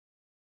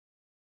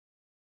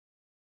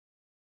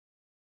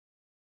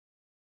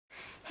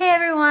Hey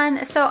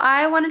everyone, so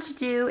I wanted to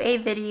do a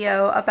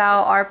video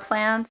about our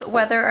plans,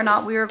 whether or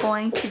not we were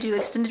going to do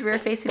extended rear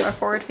facing or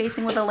forward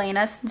facing with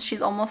Elena since she's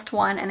almost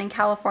 1, and in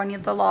California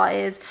the law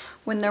is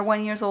when they're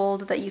 1 year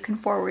old that you can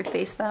forward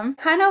face them.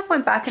 Kind of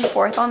went back and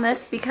forth on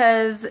this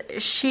because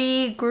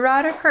she grew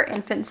out of her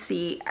infant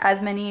seat,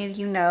 as many of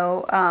you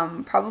know,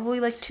 probably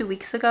like 2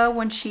 weeks ago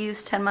when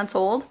she's 10 months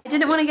old. I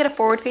didn't want to get a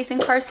forward facing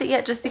car seat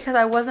yet just because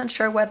I wasn't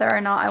sure whether or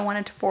not I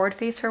wanted to forward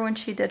face her when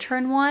she did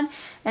turn 1,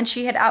 and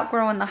she had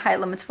outgrown the height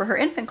limits for her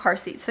infant car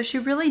seat, so she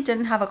really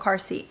didn't have a car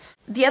seat.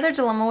 The other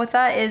dilemma with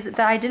that is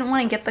that I didn't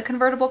want to get the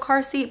convertible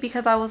car seat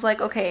because I was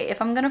like, okay,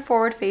 if I'm gonna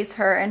forward face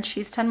her and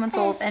she's 10 months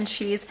old and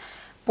she's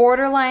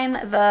borderline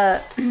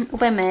the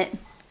limit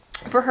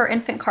for her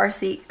infant car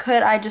seat,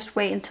 could I just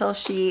wait until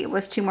she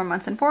was 2 more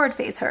months and forward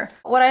face her?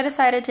 What I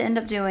decided to end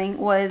up doing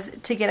was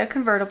to get a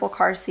convertible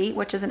car seat,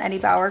 which is an Eddie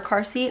Bauer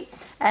car seat,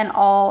 and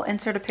I'll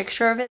insert a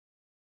picture of it.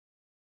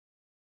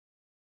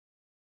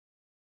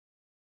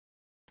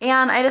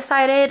 And I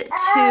decided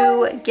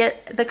to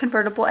get the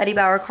convertible Eddie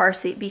Bauer car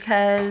seat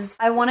because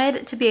I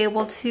wanted to be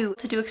able to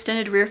do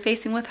extended rear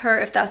facing with her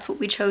if that's what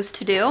we chose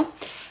to do.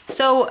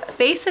 So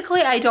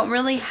basically I don't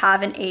really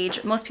have an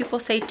age. Most people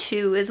say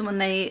 2 is when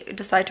they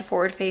decide to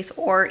forward face,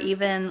 or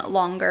even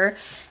longer.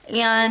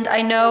 And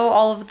I know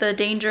all of the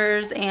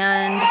dangers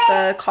and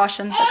the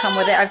cautions that come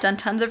with it. I've done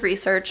tons of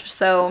research,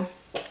 so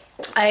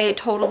I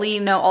totally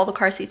know all the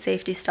car seat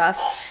safety stuff.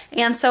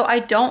 And so I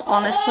don't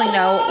honestly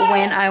know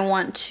when I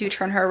want to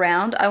turn her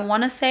around. I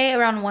want to say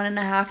around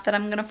 1.5 that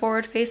I'm going to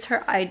forward face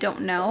her. I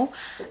don't know.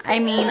 I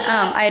mean,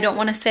 I don't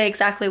want to say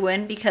exactly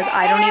when because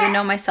I don't even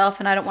know myself,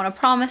 and I don't want to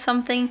promise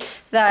something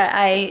that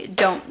I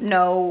don't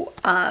know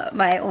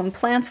my own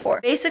plans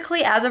for.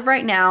 Basically, as of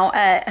right now,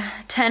 at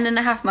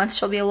 10.5 months,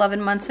 she'll be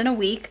 11 months in a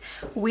week.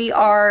 We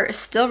are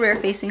still rear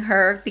facing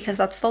her because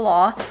that's the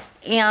law.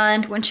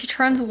 And when she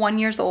turns 1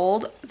 year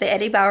old, the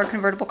Eddie Bauer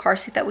convertible car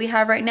seat that we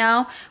have right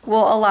now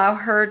will allow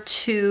her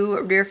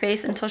to rear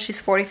face until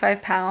she's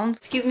 45 pounds.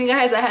 Excuse me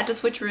guys, I had to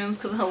switch rooms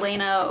because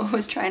Helena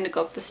was trying to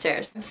go up the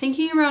stairs. I'm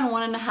thinking around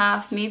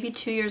 1.5, maybe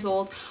 2 years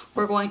old,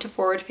 we're going to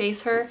forward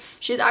face her.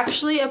 She's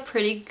actually a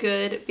pretty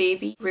good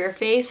baby rear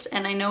faced,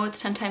 and I know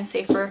it's 10 times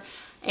safer,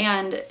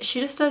 and she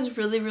just does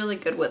really, really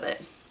good with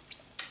it.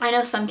 I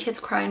know some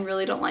kids cry and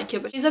really don't like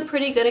it, but she's a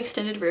pretty good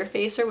extended rear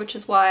facer, which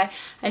is why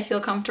I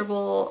feel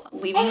comfortable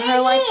leaving her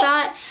like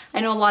that. I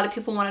know a lot of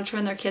people want to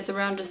turn their kids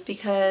around just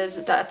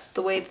because that's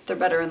the way that they're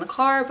better in the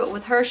car, but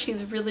with her,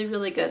 she's really,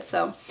 really good.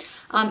 So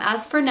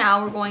as for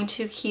now, we're going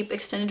to keep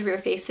extended rear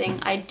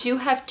facing. I do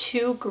have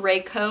 2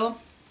 Graco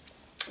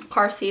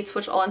car seats,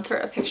 which I'll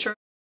insert a picture.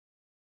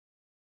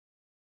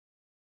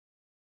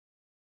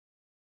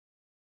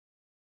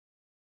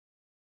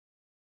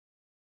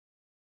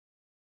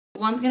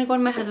 One's gonna go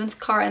in my husband's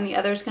car and the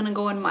other's gonna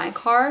go in my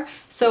car.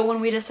 So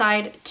when we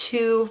decide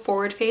to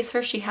forward face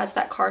her, she has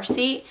that car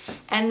seat.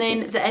 And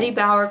then the Eddie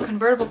Bauer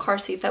convertible car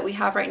seat that we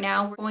have right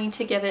now, we're going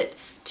to give it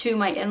to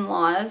my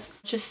in-laws,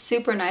 which is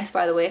super nice,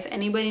 by the way. If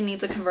anybody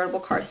needs a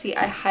convertible car seat,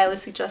 I highly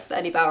suggest the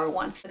Eddie Bauer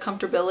one. The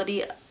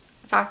comfortability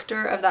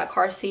factor of that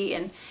car seat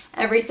and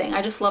everything.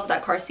 I just love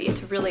that car seat.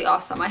 It's really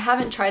awesome. I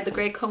haven't tried the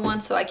Graco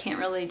one, so I can't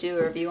really do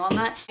a review on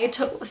that.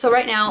 So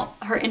right now,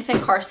 her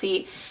infant car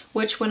seat,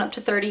 which went up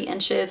to 30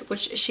 inches,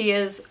 which she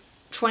is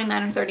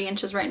 29 or 30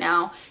 inches right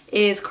now,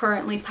 is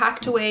currently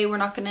packed away. We're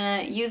not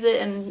gonna use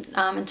it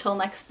until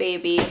next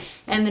baby.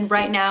 And then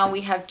right now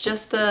we have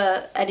just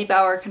the Eddie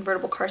Bauer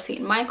convertible car seat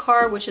in my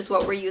car, which is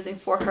what we're using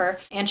for her.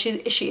 And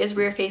she is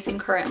rear facing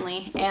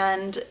currently,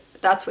 and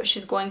that's what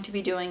she's going to be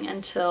doing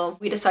until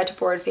we decide to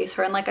forward face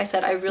her. And like I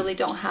said, I really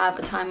don't have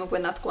a time of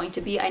when that's going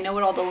to be. I know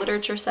what all the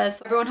literature says.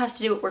 So everyone has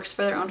to do what works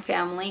for their own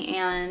family,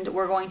 and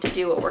we're going to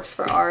do what works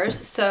for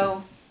ours.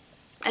 So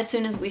as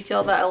soon as we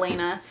feel that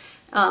Elena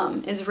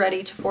is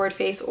ready to forward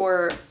face,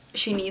 or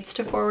she needs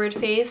to forward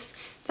face,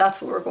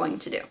 that's what we're going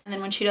to do. And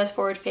then when she does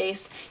forward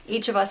face,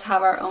 each of us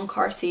have our own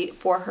car seat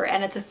for her,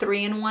 and it's a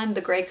 3-in-1,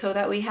 the Graco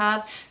that we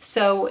have.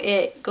 So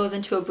it goes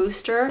into a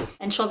booster,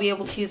 and she'll be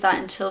able to use that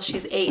until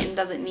she's 8 and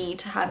doesn't need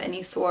to have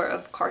any sort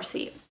of car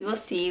seat. We'll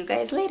see you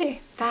guys later.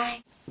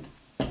 Bye.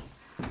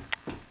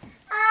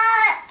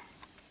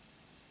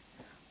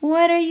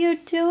 What are you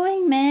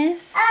doing,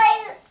 miss?